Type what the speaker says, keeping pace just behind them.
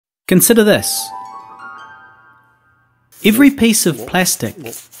Consider this. Every piece of plastic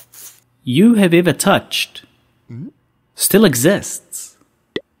you have ever touched still exists.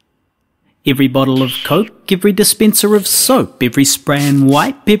 Every bottle of Coke, every dispenser of soap, every spray and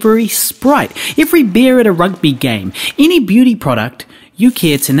wipe, every Sprite, every beer at a rugby game, any beauty product you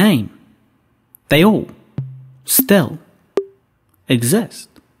care to name, they all still exist.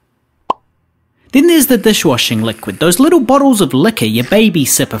 Then there's the dishwashing liquid, those little bottles of liquor, your baby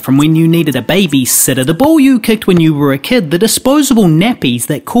sipper from when you needed a babysitter, the ball you kicked when you were a kid, the disposable nappies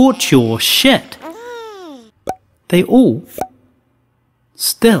that caught your shit. They all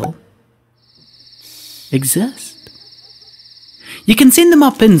still exist. You can send them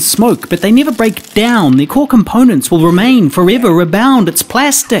up in smoke, but they never break down. Their core components will remain forever abound. It's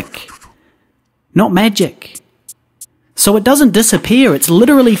plastic, not magic. So it doesn't disappear, it's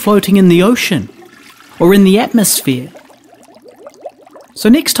literally floating in the ocean or in the atmosphere. So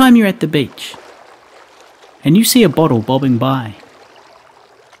next time you're at the beach and you see a bottle bobbing by,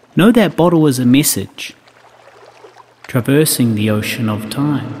 know that bottle is a message traversing the ocean of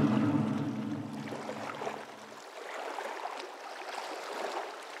time.